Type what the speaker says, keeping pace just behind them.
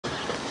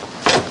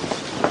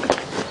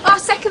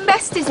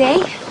depressed, is he?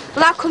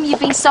 Well, how come you've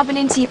been sobbing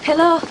into your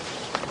pillow?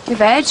 We've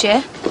heard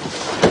you.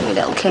 You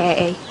little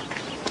Katie.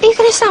 Are you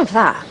going to stand for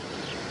that?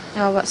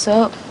 Oh, what's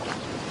up?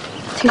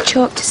 Too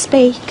choked to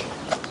speak?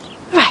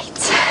 Right.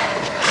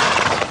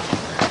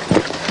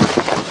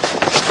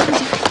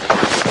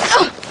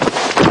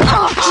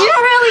 Do you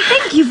not really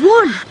think you've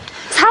won?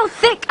 How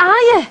thick are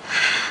you?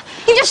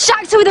 You just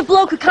shacked her with a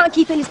bloke who can't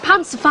keep in his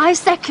pants for 5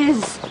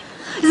 seconds.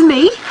 There's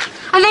me,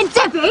 and then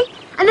Debbie,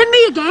 and then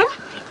me again.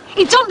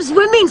 He dumps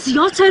women, so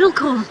your turn will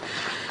come.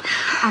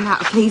 I'm out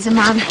to please a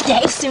man. Yeah,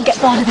 he'll soon get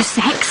bored of the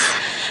sex.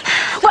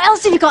 What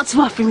else have you got to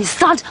offer him, you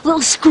sad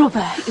little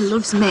scrubber? He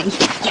loves me.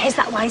 Yeah, is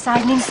that why he's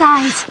hiding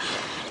inside?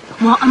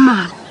 What a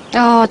man.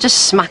 Oh,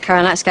 just smack her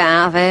and let's get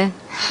out of here.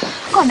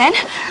 Go on, then.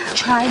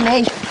 Try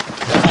me.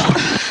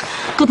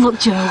 Good luck,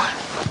 Joe.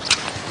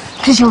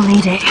 Because you'll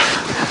need it.